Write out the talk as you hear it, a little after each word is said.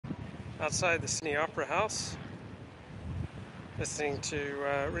outside the Sydney Opera House, listening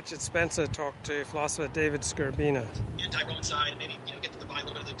to Richard Spencer talk to philosopher David Skrbina. Anti-Roman side, maybe get to the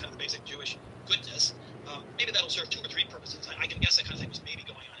Bible, a little bit of the kind of the basic Jewish goodness. Maybe that'll serve 2 or 3 purposes. I can guess that kind of thing was maybe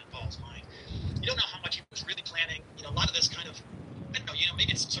going on in Paul's mind. You don't know how much he was really planning. A lot of this kind of, I don't know,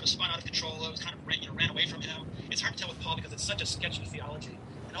 maybe it's sort of spun out of control. It was kind of ran away from him. It's hard to tell with Paul because it's such a sketchy theology,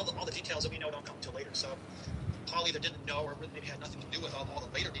 and all the details that we know don't come until later. So Paul either didn't know or maybe had nothing to do with all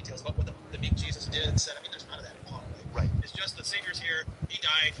the later details about what the big Jesus did and said. I mean, there's none of that in Paul. Right. It's just the Savior's here. He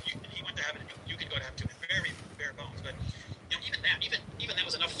died. He went to heaven. And you can go to heaven too. Very bare bones. But even that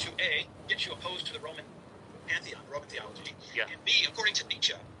was enough to A, get you opposed to the Roman pantheon, Roman theology, and B, according to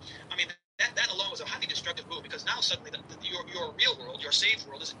Nietzsche, I mean that alone was a highly destructive move because now suddenly your real world, your saved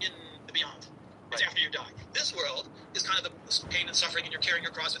world, is in the beyond. It's after you die. This world is kind of the pain and suffering, and you're carrying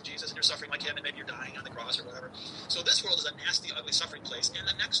your cross with Jesus, and you're suffering like him, and maybe you're dying on the cross or whatever. So this world is a nasty, ugly, suffering place, and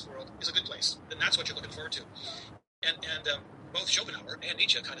the next world is a good place. And that's what you're looking forward to. And both Schopenhauer and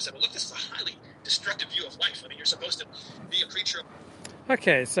Nietzsche kind of said, well, look, this is a highly destructive view of life. I mean, you're supposed to be a creature of...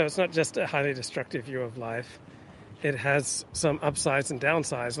 Okay, so it's not just a highly destructive view of life. It has some upsides and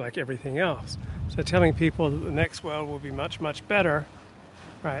downsides like everything else. So telling people that the next world will be much, much better,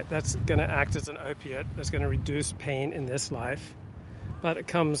 right, that's going to act as an opiate. That's going to reduce pain in this life. But it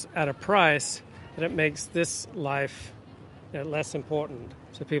comes at a price that it makes this life less important.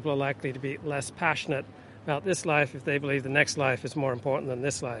 So people are likely to be less passionate about this life if they believe the next life is more important than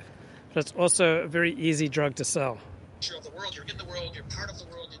this life. But it's also a very easy drug to sell. Of the world, you're in the world, you're part of the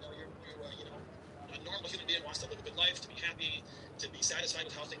world. A normal human being wants to live a good life, to be happy, to be satisfied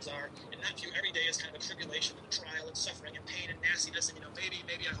with how things are, and not view every day as kind of a tribulation and a trial and suffering and pain and nastiness. And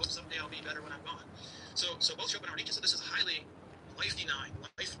maybe I hope someday I'll be better when I'm gone. So both Schopenhauer and Nietzsche said this is a highly life-denying,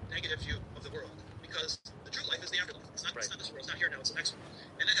 life-negative view of the world because the true life is the afterlife. It's not this world. It's not here now. It's the next one,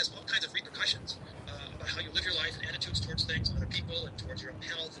 and that has all kinds of repercussions about how you live your life and attitudes towards things, and other people, and towards your own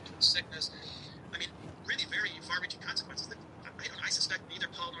health and towards sickness. I mean, really very far-reaching consequences that I suspect neither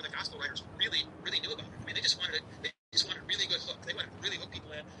Paul nor the gospel writers really knew about it. I mean, they just wanted a really good hook. They wanted to really hook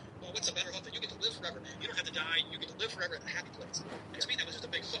people in. Well, what's a better hook than you get to live forever? You don't have to die. You get to live forever in a happy place. And to me, that was just a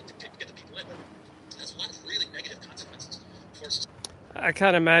big hook to get the people in. But there's a lot of really negative consequences for society. I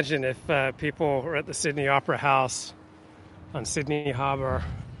can't imagine if people were at the Sydney Opera House on Sydney Harbour,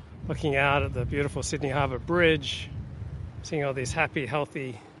 looking out at the beautiful Sydney Harbour Bridge, seeing all these happy,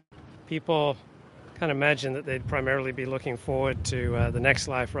 healthy people. Can't imagine that they'd primarily be looking forward to the next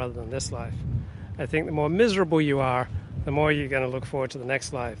life rather than this life. I think the more miserable you are, the more you're going to look forward to the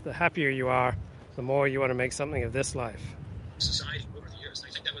next life. The happier you are, the more you want to make something of this life. Society over the years,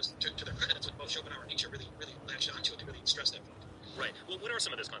 and I think that was to their credit. That's what both Schopenhauer and Nietzsche really latched onto, and they really stressed that point. Right. Well, what are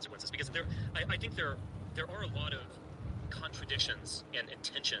some of those consequences? Because I think there are a lot of contradictions and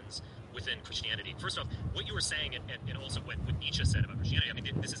tensions within Christianity. First off, what you were saying, and also what Nietzsche said about Christianity, I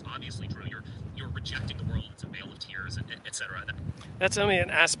mean, this is obviously true. You're rejecting the world. It's a vale of tears, et cetera. That's only an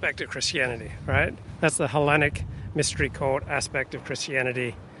aspect of Christianity, right? That's the Hellenic mystery cult aspect of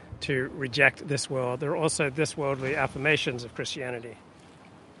Christianity, to reject this world. There are also this worldly affirmations of Christianity.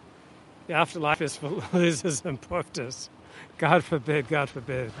 The afterlife is for losers and poofters. God forbid, God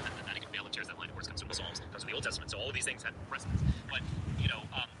forbid. I think a vale of tears, that line, of course, comes from the Psalms, comes from the Old Testament, so all of these things have precedence. But,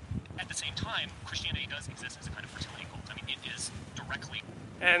 at the same time, Christianity does exist as a kind of fertility cult. I mean, it is directly...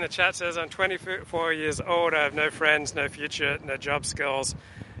 And the chat says, I'm 24 years old, I have no friends, no future, no job skills.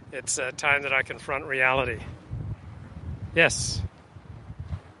 It's time that I confront reality. Yes.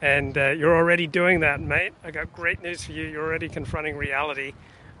 And you're already doing that, mate. I got great news for you. You're already confronting reality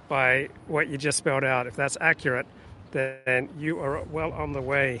by what you just spelled out. If that's accurate, then you are well on the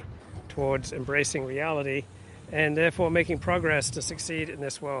way towards embracing reality and therefore making progress to succeed in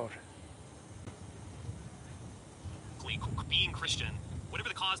this world. Being Christian, whatever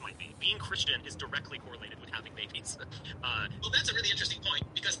the cause might be, being Christian is directly correlated with having babies. Well, that's a really interesting point,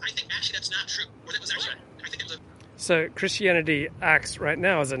 because I think actually that's not true. Or that was actually, I think it was So Christianity acts right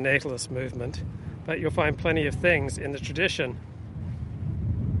now as a natalist movement, but you'll find plenty of things in the tradition,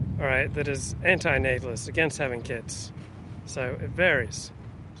 all right, that is anti-natalist, against having kids. So it varies.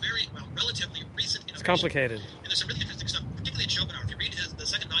 Very, relatively recent innovation. It's complicated. And there's some really interesting stuff, particularly in Schopenhauer. If you read the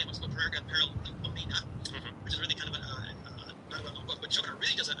second volume of Paragraph Parallelomena, which is really kind of not a well-known book, but Schopenhauer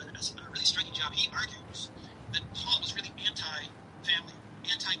really does a really striking job. He argues that Paul was really anti-family,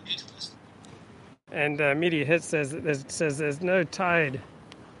 anti-natalist. And Media Hit says there's no tide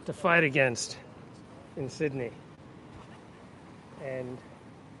to fight against in Sydney. And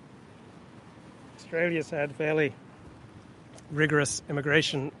Australia's had fairly rigorous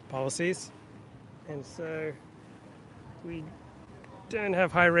immigration policies. And so we don't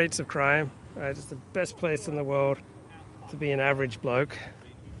have high rates of crime. Right? It's the best place in the world to be an average bloke.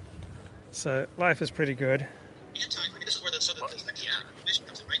 So life is pretty good. This is where the vision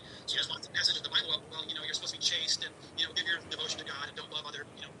comes in, right? So there's lots of passages in the Bible. Well, you're supposed to be chaste and give your devotion to God and don't love other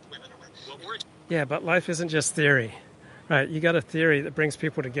women or whatever. Yeah, but life isn't just theory, right? You got a theory that brings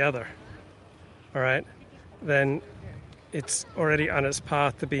people together, all right? Then it's already on its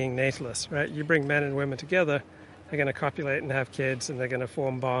path to being natalist, right? You bring men and women together, they're going to copulate and have kids, and they're going to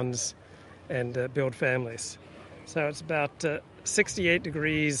form bonds and build families. So it's about 68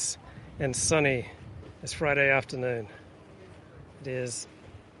 degrees and sunny. It's Friday afternoon. It is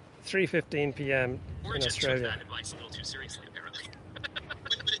 3:15 p.m. in Australia. That advice a little too seriously, apparently.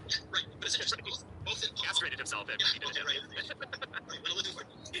 Right, but it's interesting. Both in Castrated himself. Both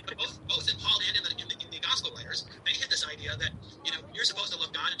in Paul and in the gospel writers, they hit this idea that you're supposed to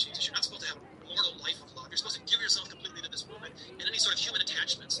love God and Jesus. You're not supposed to have a mortal life of love. You're supposed to give yourself completely to this woman, and any sort of human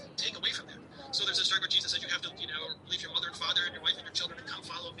attachments take away from that. So there's a story where Jesus says you have to leave your mother and father and your wife and your children and come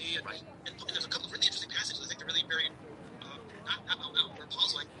follow me. And there's a couple of really interesting passages. I think they're really very not where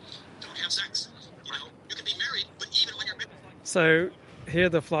Paul's like, don't have sex. You can be married, but even when you're married. So here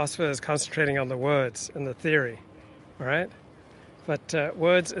the philosopher is concentrating on the words and the theory, all right? But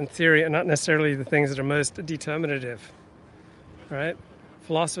words and theory are not necessarily the things that are most determinative, right?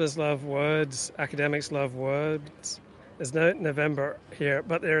 Philosophers love words, academics love words. There's no November here,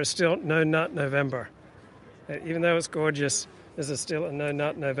 but there is still no nut November. Even though it's gorgeous, there's still a no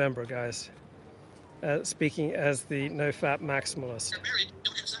nut November, guys. Speaking as the no-fap maximalist. You're married,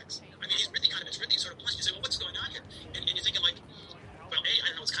 don't have sex. I mean, it's really sort of blunt. You say, well, what's going on here? And you're thinking like, well, I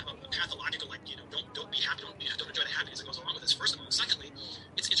don't know, it's kind of a pathological, like, don't be happy, don't enjoy the happiness that goes along with this, first of all. Secondly,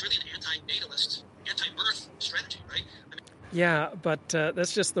 it's really an anti-natalist, anti-birth strategy, right? I mean, yeah, but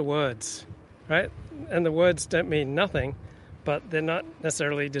that's just the words, right? And the words don't mean nothing, but they're not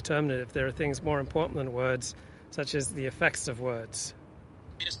necessarily determinative. There are things more important than words, such as the effects of words.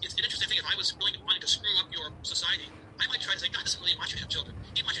 It's an interesting thing. If I was wanting to screw up your society, I might try to say, God doesn't really want you to have children.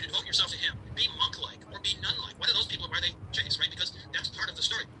 He wants you to devote yourself to Him. Be monk-like or be nun-like. One of those people, why they chase, right? Because that's part of the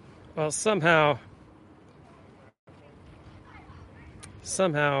story. Well, somehow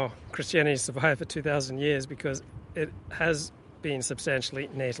Christianity survived for 2,000 years because it has been substantially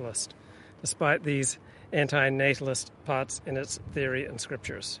natalist, despite these anti-natalist parts in its theory and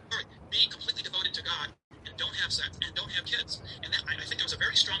scriptures. Be completely devoted to God and don't have sex and don't have kids. And that, I think there was a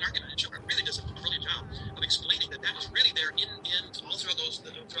very strong argument, and Schubert really does a brilliant job of explaining that was really there in all throughout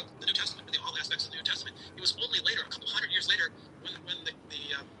the New Testament, all aspects of the New Testament. It was only later, a couple hundred years later, when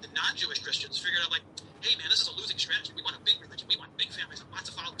the non-Jewish Christians figured out, like, hey man, this is a losing strategy. We want a big religion. We want big families and lots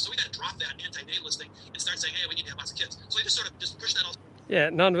of followers. So we got to drop that anti-natalist thing and start saying, hey, we need to have lots of kids. So they just sort of push that all. Yeah,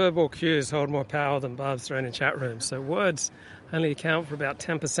 nonverbal cues hold more power than barbs thrown in chat rooms. So words only account for about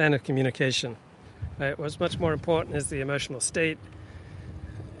 10% of communication. Right? What's much more important is the emotional state,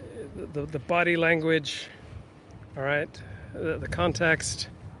 the body language, all right, the context,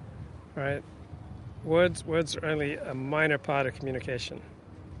 all right. Words are only a minor part of communication.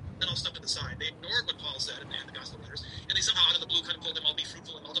 That all stuff to the side. They ignored what Paul said in the gospel letters, and they somehow out of the blue kind of told them all be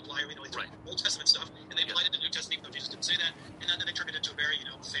fruitful and multiply, they threw Old Testament stuff, and they applied it to the New Testament, even though Jesus didn't say that, and then they turned it into a very,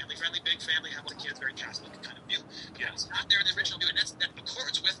 family-friendly, big family, have lots of kids, very Catholic kind of view. Yeah. It's not there in the original view, and that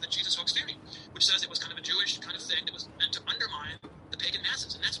accords with the Jesus hoax theory, which says it was kind of a Jewish kind of thing that was meant to undermine the pagan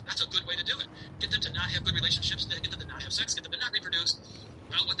masses, and that's a good way to do it. Get them to not have good relationships, get them to not have sex, get them to not reproduce.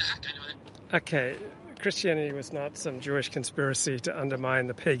 Well, what the heck, I know that. Okay, Christianity was not some Jewish conspiracy to undermine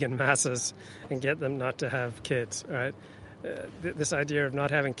the pagan masses and get them not to have kids, right? This idea of not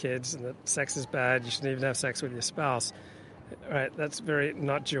having kids and that sex is bad, you shouldn't even have sex with your spouse, right? That's very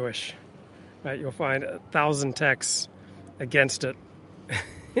not Jewish, right? You'll find 1,000 texts against it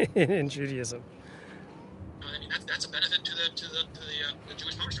in Judaism. I mean, that's a benefit to the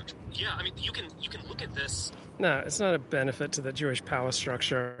Jewish power structure. Yeah, I mean, you can look at this. No, it's not a benefit to the Jewish power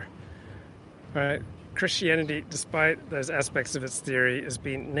structure, right? Christianity, despite those aspects of its theory, has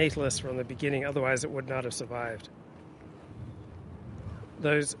been natalist from the beginning, otherwise it would not have survived.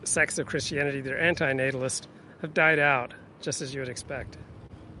 Those sects of Christianity that are anti-natalist have died out, just as you would expect.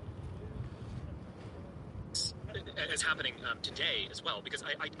 It's happening today as well, because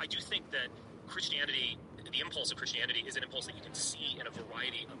I do think that Christianity, the impulse of Christianity, is an impulse that you can see in a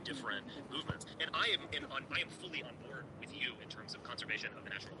variety of different movements. And I am fully on board with you in terms of conservation of the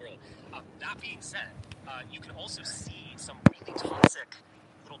natural world. That being said, you can also see some really toxic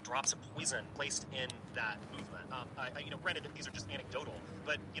little drops of poison placed in that movement. Granted, these are just anecdotal,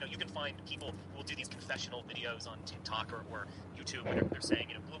 but you can find people who will do these confessional videos on TikTok or YouTube where they're saying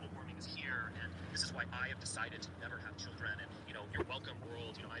global warming is here and this is why I have decided to never have children, and, you're welcome,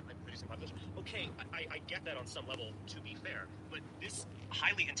 world, I'm reducing population. Okay, I get that on some level, to be fair, but this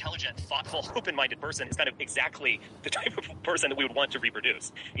highly intelligent, thoughtful, open-minded person is kind of exactly the type of person that we would want to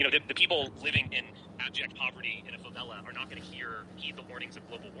reproduce. The people living in abject poverty in a favela are not going to heed the warnings of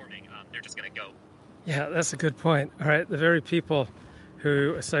global warming. They're just going to go. Yeah, that's a good point. All right, the very people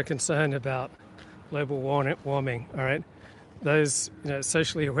who are so concerned about global warming, all right, those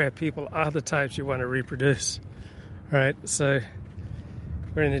socially aware people are the types you want to reproduce. All right, so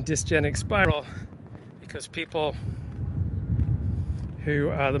we're in a dysgenic spiral because people who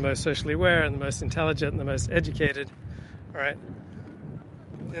are the most socially aware and the most intelligent and the most educated, all right,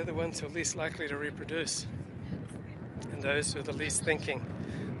 they're the ones who are least likely to reproduce. And those who are the least thinking,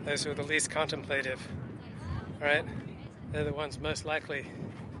 those who are the least contemplative, all right, they're the ones most likely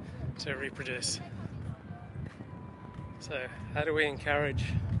to reproduce. So how do we encourage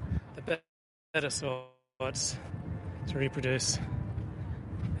the better sorts to reproduce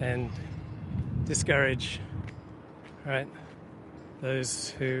and discourage, right,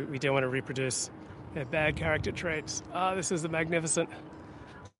 those who we don't want to reproduce their bad character traits? This is the magnificent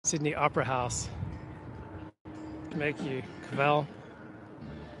Sydney Opera House. Make you Cavell.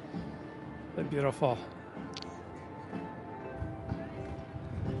 They're beautiful.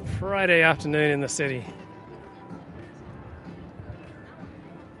 Friday afternoon in the city.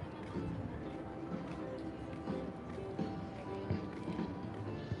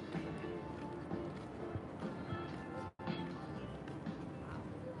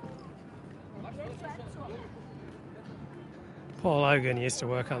 Paul Logan used to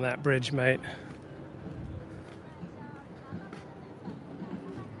work on that bridge, mate.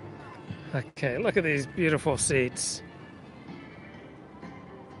 Okay, look at these beautiful seats.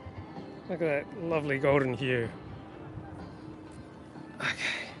 Look at that lovely golden hue. Okay.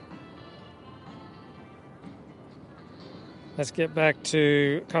 Let's get back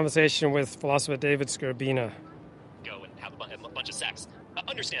to conversation with philosopher David Skrbina. Go and have a bunch of sex.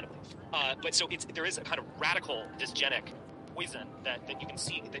 Understandably. But so there is a kind of radical dysgenic poison that you can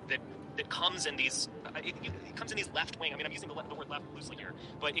see that comes in these it comes in these left wing. I mean, I'm using the word left loosely here,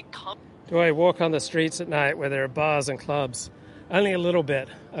 but it comes. Do I walk on the streets at night where there are bars and clubs? Only a little bit.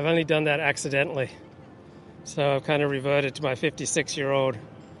 I've only done that accidentally. So I've kind of reverted to my 56-year-old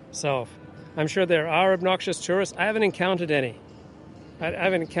self. I'm sure there are obnoxious tourists. I haven't encountered any. I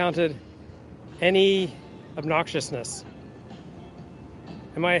haven't encountered any obnoxiousness.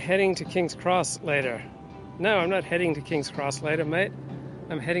 Am I heading to King's Cross later? No, I'm not heading to King's Cross later, mate.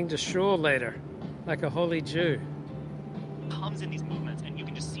 I'm heading to shore later, like a holy Jew. Comes in these movements, and you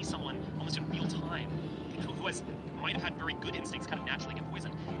can just see someone almost in real time who might have had very good instincts kind of naturally get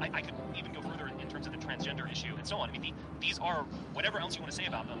poisoned. I could even go further in terms of the transgender issue and so on. I mean, these are, whatever else you want to say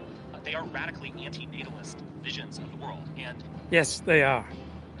about them, they are radically anti-natalist visions of the world. And yes, they are,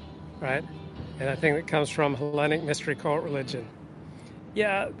 right? And I think it comes from Hellenic mystery cult religion.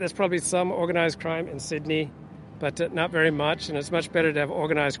 Yeah, there's probably some organized crime in Sydney, but not very much, and it's much better to have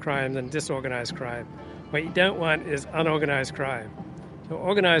organized crime than disorganized crime. What you don't want is unorganized crime. So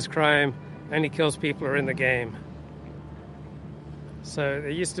organized crime only kills people who are in the game. So there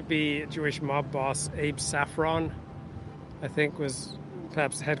used to be a Jewish mob boss, Abe Saffron, I think was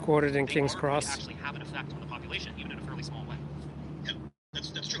perhaps headquartered in King's Cross. They actually have an effect on the population, even in a fairly small way. Yeah, that's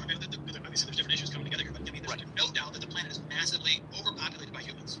true. I mean, obviously there's different issues coming together here, but I mean, there's no doubt that the planet is massively overpopulated by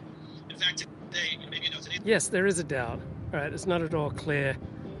humans. In fact, today, maybe you know today. Yes, there is a doubt. All right, it's not at all clear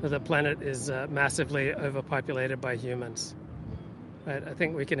that the planet is massively overpopulated by humans. Right, I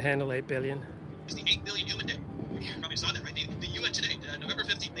think we can handle 8 billion. It's the 8 billion human day. You probably saw that, right? The UN today, November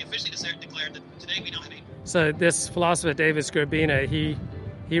 15th, they officially declared that today we now have 8. So this philosopher, David Skrbina,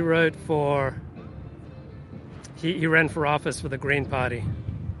 he wrote for, he ran for office for the Green Party.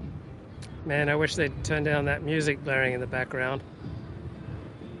 Man, I wish they'd turn down that music blaring in the background.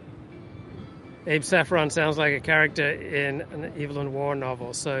 Abe Saffron sounds like a character in an Evelyn Waugh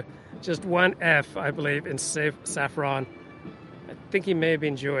novel. So just one F, I believe, in Saffron. I think he may have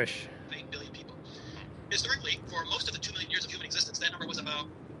been Jewish. 8 billion people. Historically, for most of the 2 million years of human existence, that number was about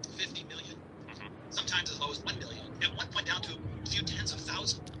 50 million. Sometimes as low as 1 million. At one point down to a few tens of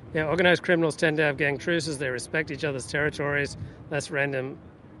thousands. Yeah, organized criminals tend to have gang truces. They respect each other's territories. Less random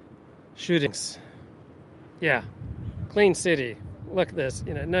shootings. Yeah, clean city. Look at this.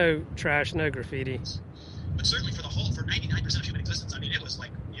 No trash, no graffiti. But certainly for 99% of human existence, I mean, it was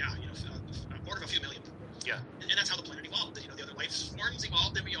like, a quarter of a few million. Yeah. And that's how the planet evolved. The other life forms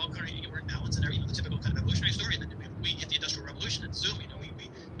evolved, and we all kind of were in balance, and the typical kind of evolutionary story. And then we hit the Industrial Revolution, and zoom, we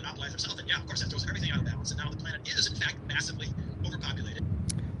monopolized ourselves. And yeah, of course, that throws everything out of balance. And now the planet is, in fact, massively overpopulated.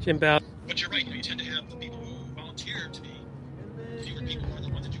 Jim Bow. But you're right. You tend to have the people who volunteer to be fewer people are the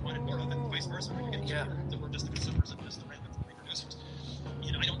ones that you wanted more of, and vice versa. You're getting fewer that were just the consumers and just the random reproducers.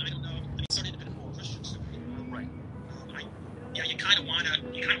 I don't know. I mean, certainly independent Christians. Right. You kind of want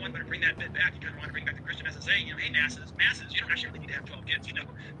to bring that bit back. You kind of want to bring back the Christian message, saying, hey, masses, you don't actually really need to have 12 kids.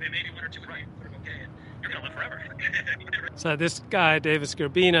 Maybe one or two would be okay, and you're going to live forever. So this guy, David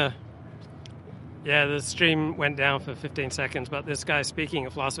Skirbina, the stream went down for 15 seconds, but this guy speaking,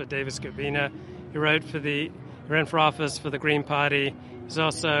 a philosopher, David Skirbina, he ran for office for the Green Party. He's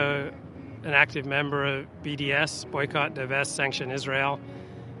also an active member of BDS, Boycott, Divest, Sanction Israel,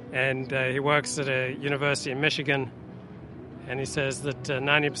 and he works at a university in Michigan. And he says that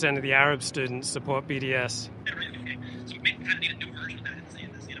 90% of the Arab students support BDS. So we kind of need a new version of that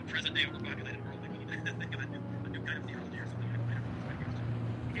in this present-day overpopulated world. We need to think of a new kind of theology or something like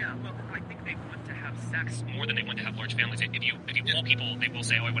that. Yeah, well, I think they want to have sex more than they want to have large families. If you poll people, they will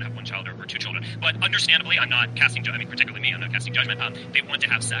say, I want to have one child or two children. But understandably, I'm not casting judgment. I mean, particularly me, I'm not casting judgment. They want to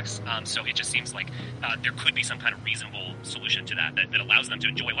have sex. So it just seems like there could be some kind of reasonable solution to that allows them to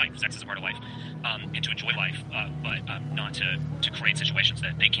enjoy life. Sex is a part of life. And to enjoy life, but not to create situations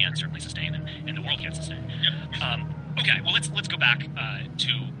that they can't certainly sustain and the world can't sustain. Okay, well, let's go back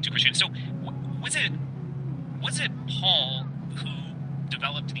to Christianity. So was it Paul who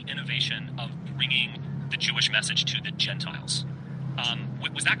developed the innovation of bringing the Jewish message to the Gentiles?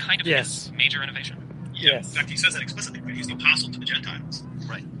 Was that kind of his major innovation? Yeah, yes. In fact, he says that explicitly. Right? He's the apostle to the Gentiles.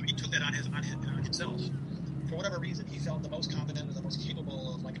 Right. He took that on himself. For whatever reason, he felt the most competent or the most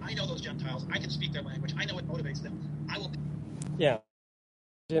capable of, I know those Gentiles, I can speak their language, I know what motivates them, I will... Yeah.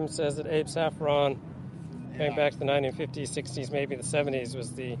 Jim says that Abe Saffron, going back to the 1950s, 60s, maybe the 70s,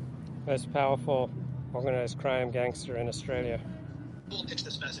 was the most powerful organized crime gangster in Australia. We'll pitch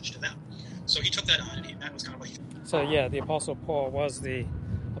this message to them. So he took that on, and that was kind of what he... So, the Apostle Paul was the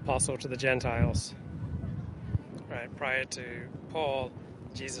apostle to the Gentiles. Right, prior to Paul,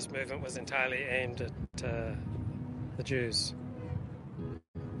 Jesus' movement was entirely aimed at the Jews.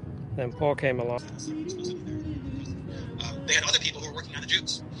 Then Paul came along. They had other people who were working on the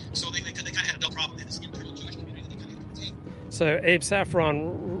Jews. So they kind of had a double problem in this internal Jewish community that they kind of had to maintain. So Abe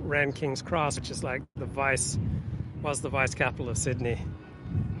Saffron ran King's Cross, which is like the vice capital of Sydney.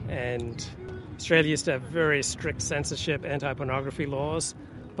 And Australia used to have very strict censorship, anti-pornography laws,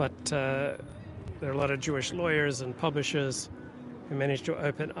 but there are a lot of Jewish lawyers and publishers who managed to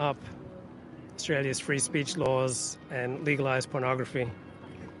open up Australia's free speech laws and legalize pornography.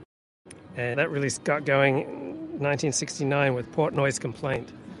 And that really got going in 1969 with Portnoy's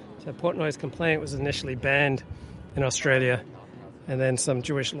complaint. So Portnoy's complaint was initially banned in Australia, and then some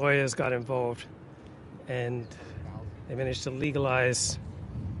Jewish lawyers got involved, and they managed to legalize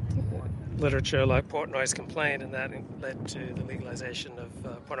literature like Portnoy's complaint, and that led to the legalization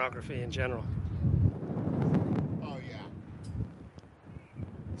of pornography in general.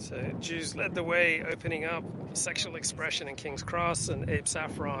 So Jews led the way, opening up sexual expression in King's Cross, and Abe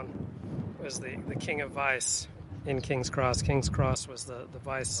Saffron was the king of vice in King's Cross. King's Cross was the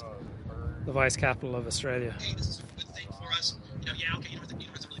vice capital of Australia. Hey, this is a good thing for us. You don't have to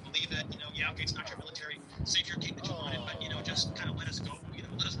really believe it. It's not your military savior king that you wanted, but just kind of let us go.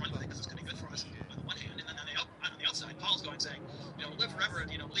 Let us run with it because it's going to be good for us on the one hand, and then on the outside, Paul's going saying, live forever and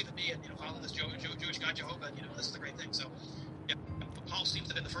believe in me and follow this Jewish God Jehovah. And this is a great thing. So. Paul seems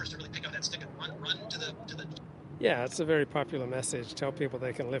to have been the first to really pick up that stick and run to the. Yeah, it's a very popular message. Tell people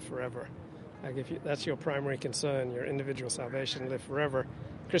they can live forever. Like if that's your primary concern, your individual salvation, live forever.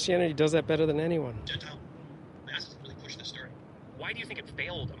 Christianity does that better than anyone. Gentile masses really push this story. Why do you think it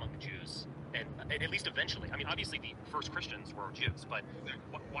failed among the Jews? And at least eventually. I mean, obviously the first Christians were Jews, but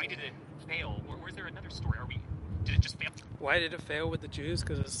why did it fail? Or is there another story? Did it just fail? Why did it fail with the Jews?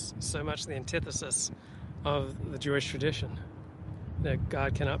 Because it's so much the antithesis of the Jewish tradition.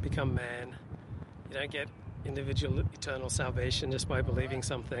 God cannot become man. You don't get individual eternal salvation just by believing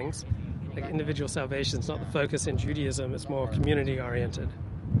some things. Individual salvation is not the focus in Judaism, it's more community-oriented.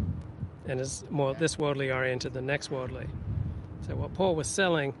 And it's more this worldly oriented than next worldly. So what Paul was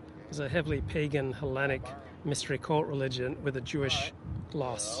selling was a heavily pagan, Hellenic mystery cult religion with a Jewish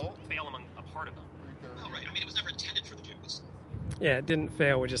gloss. Fail among a part of them. Oh, right. I mean, it was never intended for the Jews. Yeah, it didn't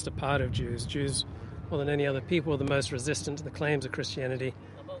fail. We're just a part of Jews. Jews, more than any other people, were the most resistant to the claims of Christianity,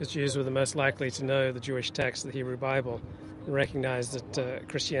 because Jews were the most likely to know the Jewish text, the Hebrew Bible, and recognize that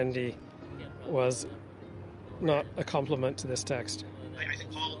Christianity was not a complement to this text. I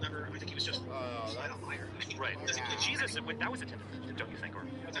think Paul never, I think he was just a liar. Right. Jesus, that was intended, don't you think? Or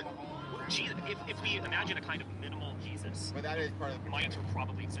Jesus, if we imagine a kind of minimal Jesus, might have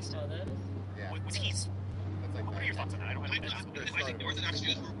probably existed. Was he What are your thoughts on that? I think the Orthodox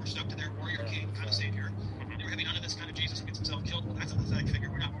Jews were stuck to their warrior king, kind of savior. They were having none of this kind of Jesus who gets himself killed. Well, that's a pathetic figure.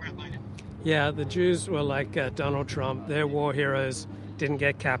 We're not buying it. Yeah, the Jews were like Donald Trump. Their war heroes didn't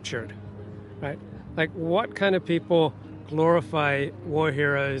get captured, right? Like, what kind of people glorify war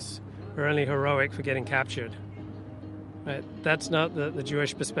heroes who are only heroic for getting captured? Right? That's not the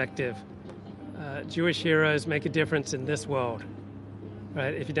Jewish perspective. Jewish heroes make a difference in this world,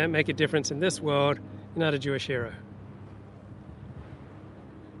 right? If you don't make a difference in this world, you're not a Jewish hero.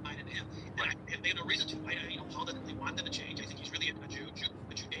 And they have no reason to. Paul doesn't really want them to change. I think he's really a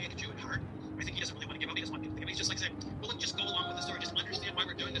Judaic Jew at heart. I think he doesn't really want to give up. He doesn't want to. He's just like saying, well, let's just go along with the story. Just understand why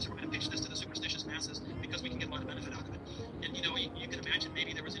we're doing this. We're going to pitch this to the superstitious masses because we can get a lot of benefit out of it. And, you can imagine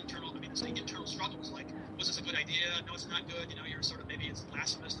maybe there was internal struggles. Like, was this a good idea? No, it's not good. You're sort of, maybe it's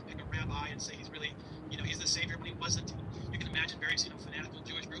blasphemous to pick a rabbi and say he's really, he's the savior when he wasn't. You can imagine various, fanatical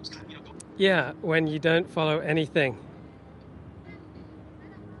Jewish groups kind of, go. Yeah, when you don't follow anything.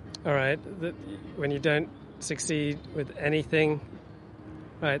 All right, when you don't succeed with anything,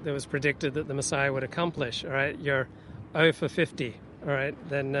 right, that was predicted that the Messiah would accomplish, all right, you're 0 for 50, all right,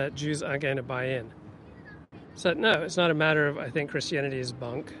 then Jews aren't going to buy in. So, no, it's not a matter of, I think Christianity is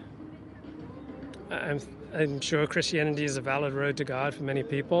bunk. I'm sure Christianity is a valid road to God for many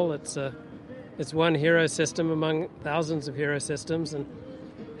people. It's one hero system among thousands of hero systems, and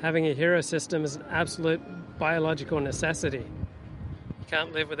having a hero system is an absolute biological necessity. You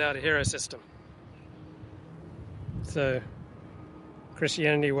can't live without a hero system. So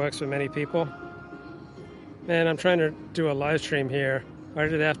Christianity works for many people. Man, I'm trying to do a live stream here. Why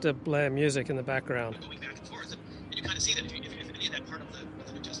did I have to blare music in the background? Going back and forth, and you kind of see that if any of that part of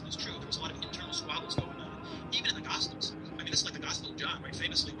the New Testament is true, there was a lot of internal squabbles going on, even in the Gospels. I mean, this is like the Gospel of John, right?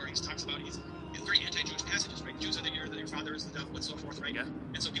 Famously, where he talks about he's very anti-Jewish passages, right? Jews are your father is the devil, and so forth, right? Yeah.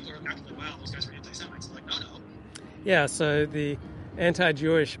 And so people are acting like, wow, those guys are anti-Semites. Like, no. Yeah, so the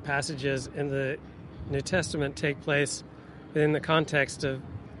anti-Jewish passages in the New Testament take place within the context of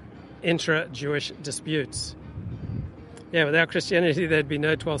intra-Jewish disputes. Yeah, without Christianity, there'd be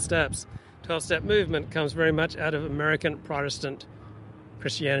no 12 steps. 12-step movement comes very much out of American Protestant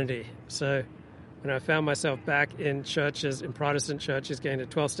Christianity. So when I found myself back in churches, in Protestant churches, going to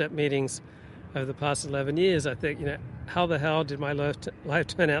 12-step meetings over the past 11 years, I think, how the hell did my life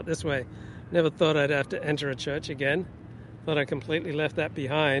turn out this way? Never thought I'd have to enter a church again. Thought I completely left that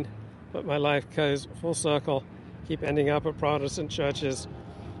behind. But my life goes full circle. Keep ending up at Protestant churches,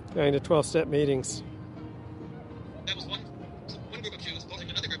 going to 12-step meetings. That was one group of Jews voting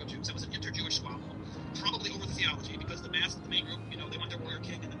another group of Jews. That was an inter-Jewish squabble, probably over the theology, because the main group, they want their warrior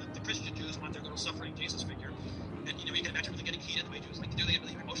king, and then the Christian Jews want their little suffering Jesus figure. And you can imagine really getting heated the way Jews like to do. They get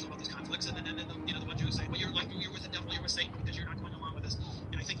really emotional about these conflicts, and then the one Jews say, well, you're with the devil, you're with Satan because you're not going along with this.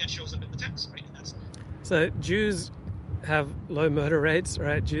 And I think that shows up in the text, right? And that's so Jews have low murder rates,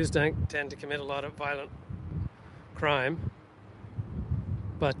 right? Jews don't tend to commit a lot of violent crime,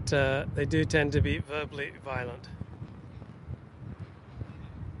 but they do tend to be verbally violent.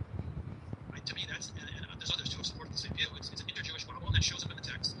 To me, that's, and there's others who have supported the same view. It's an inter-Jewish squabble, and that shows up in the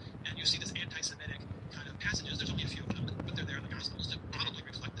text. And you see this anti-Semitic kind of passages. There's only a few of them, but they're there in the Gospels to probably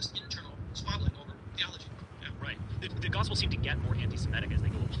reflect this internal squabbling over theology. Yeah, right. The Gospels seem to get more anti-Semitic as they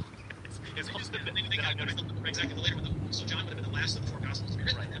go along. Exactly. The later one, so John would have been the last of the 4 Gospels to be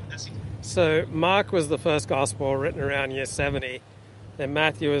written. Right. So Mark was the first Gospel written around year 70. Then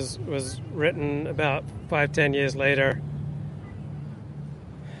Matthew was written about 5-10 years later.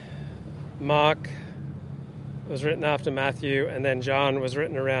 Mark was written after Matthew, and then John was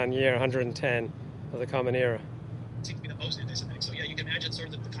written around year 110 of the Common Era. It seems to be the most anti-Semitic. So yeah, you can imagine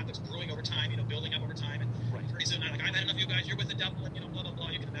sort of the conflicts brewing over time, building up over time, and pretty soon, like, I've had enough of you guys, you're with the devil, and blah blah blah.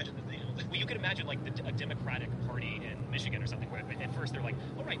 You can imagine that well, you can imagine like a Democratic Party in Michigan or something, where at first they're like,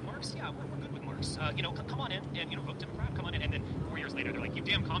 all right, Marx, yeah, we're good with Marx. Come on in and vote Democrat, come on in, and then 4 years later they're like, you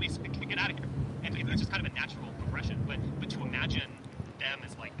damn commies, get out of here. And it's just kind of a natural progression. But to imagine them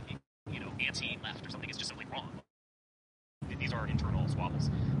as like anti-left or something is just simply wrong. These are internal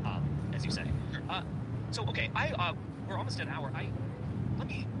squabbles, as you say. So okay, we're almost at an hour. Let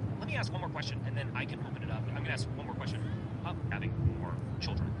me ask one more question, and then I can open it up. I'm going to ask one more question. Having more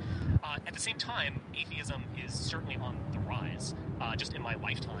children. At the same time, atheism is certainly on the rise. Just in my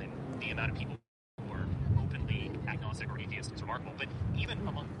lifetime, the amount of people who are openly agnostic or atheist is remarkable. But even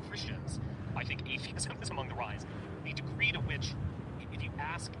among Christians, I think atheism is among the rise. The degree to which, if you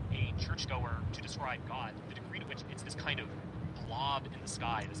ask a churchgoer to describe God, the degree to which it's this kind of blob in the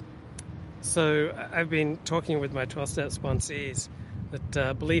sky. So I've been talking with my 12-step sponsees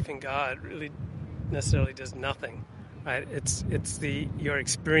that belief in God really necessarily does nothing. Right? It's your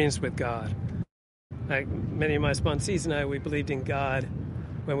experience with God. Like many of my sponsees and I, we believed in God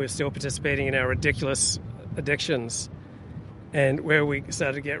when we were still participating in our ridiculous addictions. And where we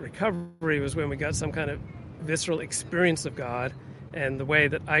started to get recovery was when we got some kind of visceral experience of God. And the way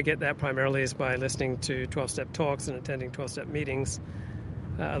that I get that primarily is by listening to 12-step talks and attending 12-step meetings.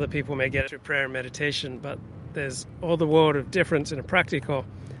 Other people may get it through prayer and meditation, but there's all the world of difference in a practical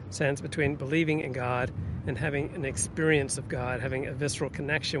sense between believing in God and having an experience of God, having a visceral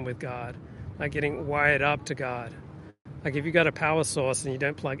connection with God, like getting wired up to God. Like if you got a power source and you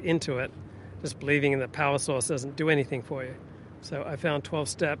don't plug into it, just believing in the power source doesn't do anything for you. So I found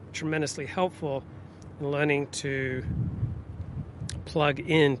 12-step tremendously helpful in learning to plug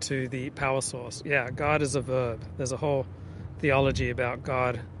into the power source. Yeah, God is a verb. There's a whole theology about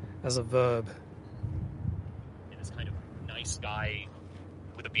God as a verb. And this kind of nice guy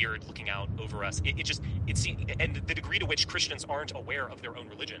with a beard looking out over us. It seems, and the degree to which Christians aren't aware of their own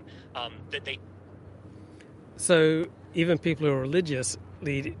religion, that they. So even people who are religious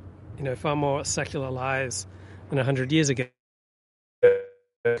lead, far more secular lives than 100 years ago,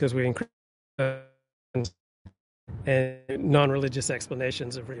 because we increase and non-religious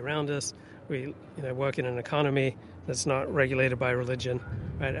explanations of around us. We work in an economy that's not regulated by religion.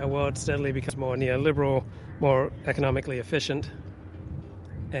 Right? Our world steadily becomes more neoliberal, more economically efficient,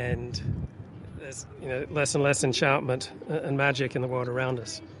 and there's less and less enchantment and magic in the world around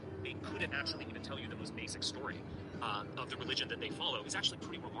us. They couldn't actually even tell you the most basic story of the religion that they follow is actually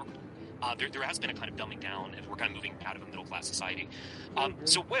pretty remarkable. There has been a kind of dumbing down, and we're kind of moving out of a middle-class society.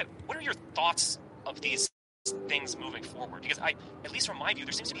 So what are your thoughts of these things moving forward? Because at least from my view,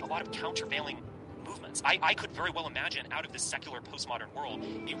 there seems to be a lot of countervailing movements. I could very well imagine out of this secular postmodern world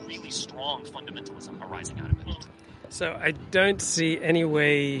a really strong fundamentalism arising out of it. So I don't see any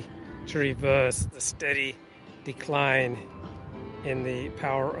way to reverse the steady decline in the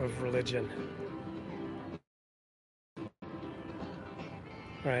power of religion.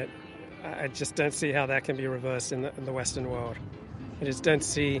 Right? I just don't see how that can be reversed in the Western world. I just don't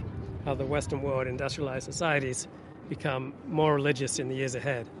see how the Western world, industrialized societies, become more religious in the years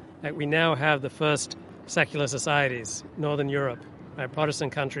ahead. Like we now have the first secular societies, Northern Europe, right?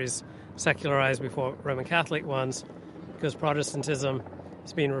 Protestant countries secularized before Roman Catholic ones, because Protestantism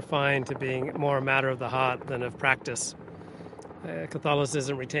has been refined to being more a matter of the heart than of practice.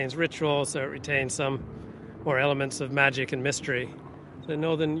 Catholicism retains ritual, so it retains some more elements of magic and mystery. The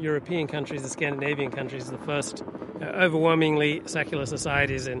Northern European countries, the Scandinavian countries, are the first overwhelmingly secular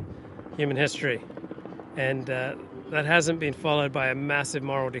societies in human history. And that hasn't been followed by a massive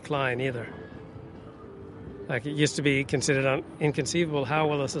moral decline either. Like it used to be considered inconceivable, how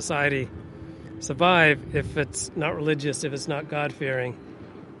will a society survive if it's not religious, if it's not God-fearing?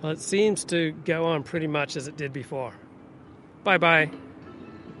 Well, it seems to go on pretty much as it did before. Bye-bye.